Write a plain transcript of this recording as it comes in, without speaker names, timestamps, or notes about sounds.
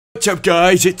What's up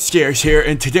guys, it's Scarce here,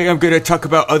 and today I'm gonna talk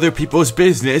about other people's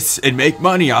business and make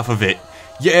money off of it.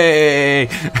 Yay!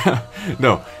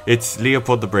 No, it's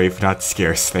LeopoldTheBrave, not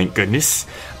Scarce, thank goodness.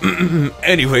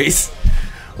 Anyways,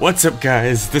 what's up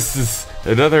guys, this is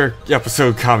another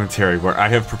episode commentary where I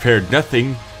have prepared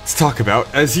nothing to talk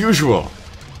about as usual.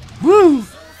 Woo!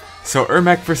 So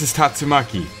Ermac versus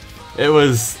Tatsumaki. It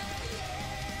was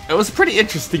a pretty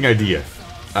interesting idea.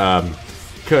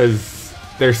 Cause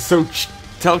they're so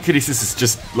telekinesis is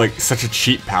just like such a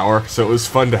cheap power, so it was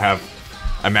fun to have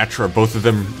a match where both of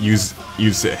them use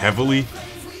it heavily.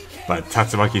 But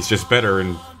Tatsumaki's just better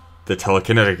in the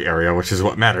telekinetic area, which is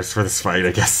what matters for this fight,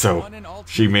 I guess. So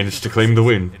she managed to claim the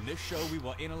win.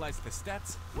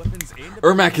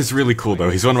 Ermac is really cool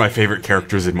though. He's one of my favorite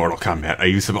characters in Mortal Kombat. I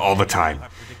use him all the time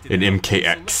in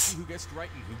MKX.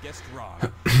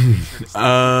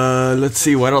 Let's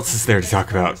see, what else is there to talk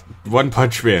about? One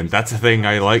Punch Man, that's a thing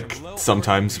I like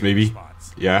sometimes, maybe.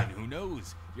 Yeah.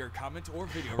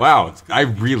 Wow, I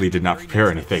really did not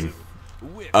prepare anything.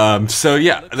 So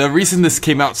yeah, the reason this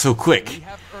came out so quick,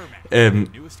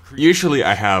 usually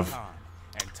I have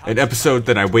an episode,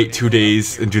 then I wait 2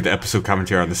 days and do the episode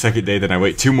commentary on the second day, then I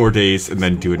wait 2 more days and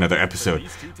then do another episode.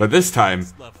 But this time,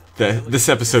 this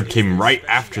episode came right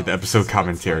after the episode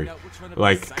commentary.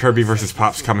 Like, Kirby vs.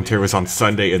 Pop's commentary was on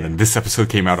Sunday, and then this episode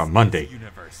came out on Monday.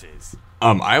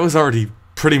 I was already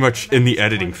pretty much in the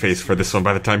editing phase for this one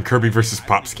by the time Kirby vs.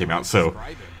 Pop's came out, so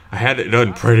I had it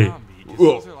done pretty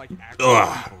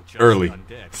early.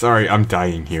 Sorry, I'm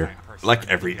dying here. Like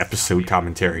every episode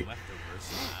commentary.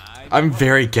 I'm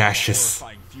very gaseous.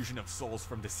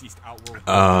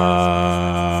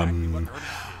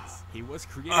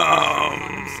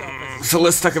 So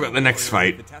let's talk about the next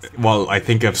fight while I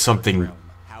think of something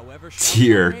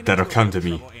here that'll come to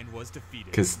me.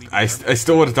 Because I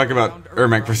still want to talk about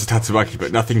Ermac versus Tatsumaki,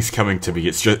 but nothing's coming to me.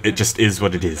 It just is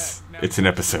what it is. It's an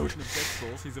episode.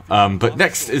 But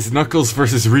next is Knuckles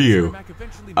versus Ryu.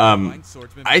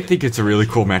 I think it's a really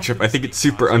cool matchup. I think it's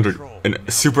super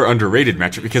underrated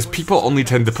matchup because people only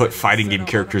tend to put fighting game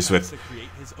characters with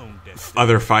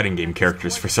other fighting game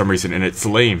characters for some reason, and it's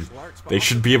lame. They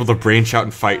should be able to branch out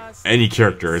and fight any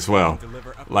character as well.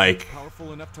 Like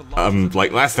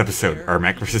last episode,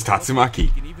 Ermac versus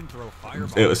Tatsumaki.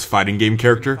 It was fighting game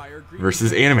character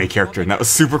versus anime character, and that was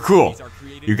super cool.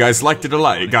 You guys liked it a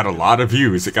lot. It got a lot of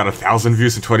views. It got 1,000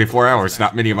 views in 24 hours.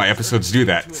 Not many of my episodes do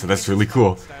that, so that's really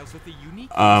cool.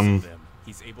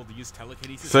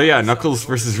 So yeah, Knuckles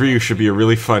versus Ryu should be a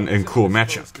really fun and cool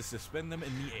matchup.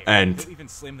 And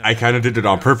I kind of did it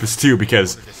on purpose too,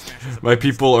 because my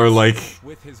people are like,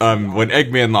 when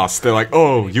Eggman lost, they're like,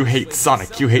 oh, you hate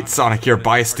Sonic, you're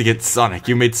biased against Sonic,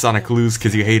 you made Sonic lose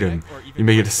because you hate him, you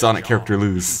made a Sonic character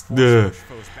lose. Ugh.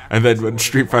 And then when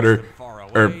Street Fighter,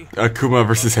 or Akuma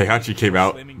versus Heihachi came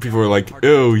out, people were like,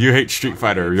 oh, you hate Street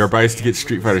Fighter, you're biased against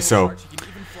Street Fighter, so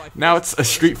now it's a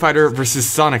Street Fighter versus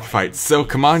Sonic fight, so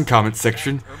come on, comment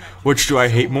section. Which do I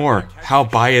hate more? How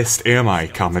biased am I,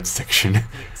 comment section?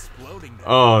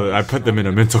 Oh, I put them in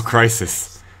a mental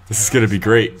crisis. This is gonna be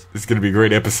great. This is gonna be a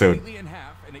great episode.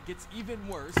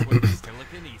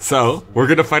 So, we're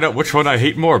gonna find out which one I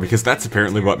hate more, because that's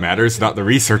apparently what matters, not the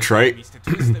research, right?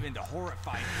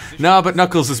 No, but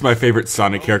Knuckles is my favorite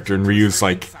Sonic character, and Ryu's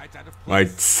like my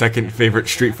second favorite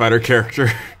Street Fighter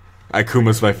character.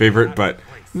 Akuma's my favorite, but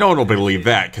no one will believe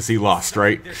that, because he lost,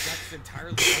 right?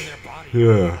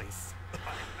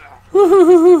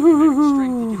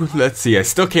 Let's see, I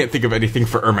still can't think of anything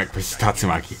for Ermac versus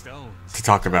Tatsumaki to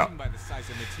talk about.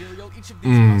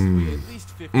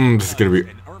 This is gonna be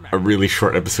a really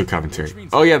short episode commentary.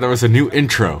 Oh yeah, there was a new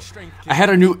intro. I had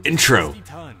a new intro,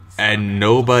 and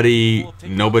nobody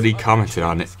commented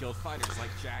on it.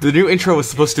 The new intro was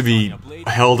supposed to be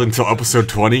held until episode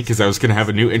 20, because I was going to have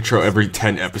a new intro every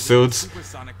 10 episodes.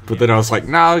 But then I was like,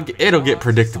 nah, it'll get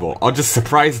predictable. I'll just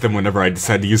surprise them whenever I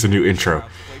decide to use a new intro.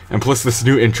 And plus this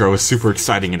new intro was super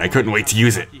exciting and I couldn't wait to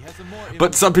use it.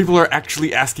 But some people are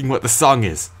actually asking what the song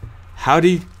is. How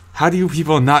do you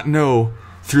people not know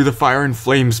Through the Fire and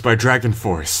Flames by Dragon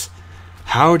Force?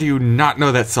 How do you not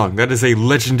know that song? That is a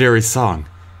legendary song.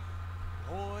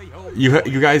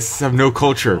 You guys have no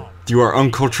culture. You are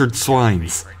uncultured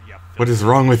swines. What is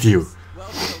wrong with you?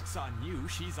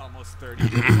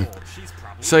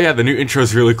 So yeah, the new intro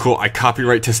is really cool. I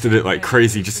copyright tested it like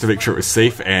crazy just to make sure it was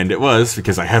safe, and it was,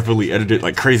 because I heavily edited it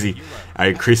like crazy. I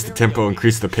increased the tempo,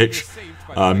 increased the pitch,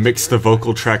 mixed the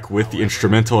vocal track with the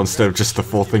instrumental instead of just the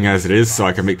full thing as it is, so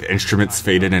I can make the instruments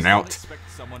fade in and out.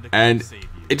 And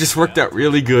it just worked out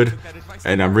really good,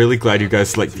 and I'm really glad you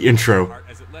guys liked the intro.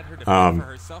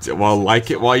 Well,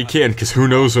 like it while you can, because who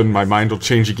knows when my mind will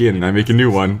change again and I make a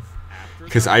new one.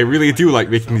 because I really do like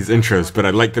making these intros, but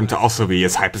I'd like them to also be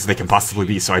as hype as they can possibly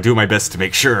be, so I do my best to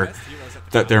make sure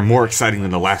that they're more exciting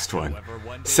than the last one.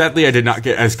 Sadly, I did not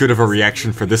get as good of a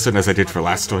reaction for this one as I did for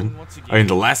last one. I mean,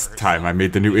 the last time I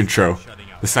made the new intro,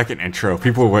 the second intro,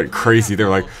 people went crazy. They're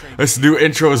like, this new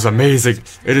intro is amazing,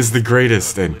 it is the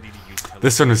greatest, and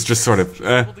this one is just sort of,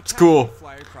 it's cool.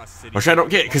 Which I don't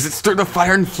get, because it's through the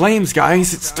fire and flames,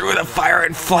 guys! It's through the fire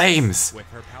and flames!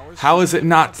 How is it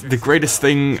not the greatest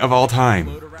thing of all time?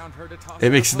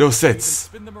 It makes no sense.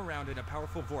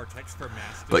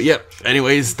 But yep,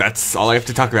 anyways, that's all I have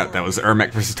to talk about. That was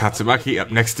Ermac versus Tatsumaki. Up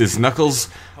next is Knuckles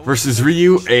versus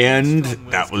Ryu, and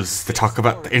that was the talk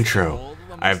about the intro.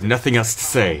 I have nothing else to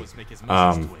say.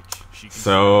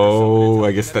 So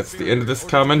I guess that's the end of this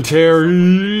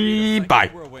commentary.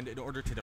 Bye!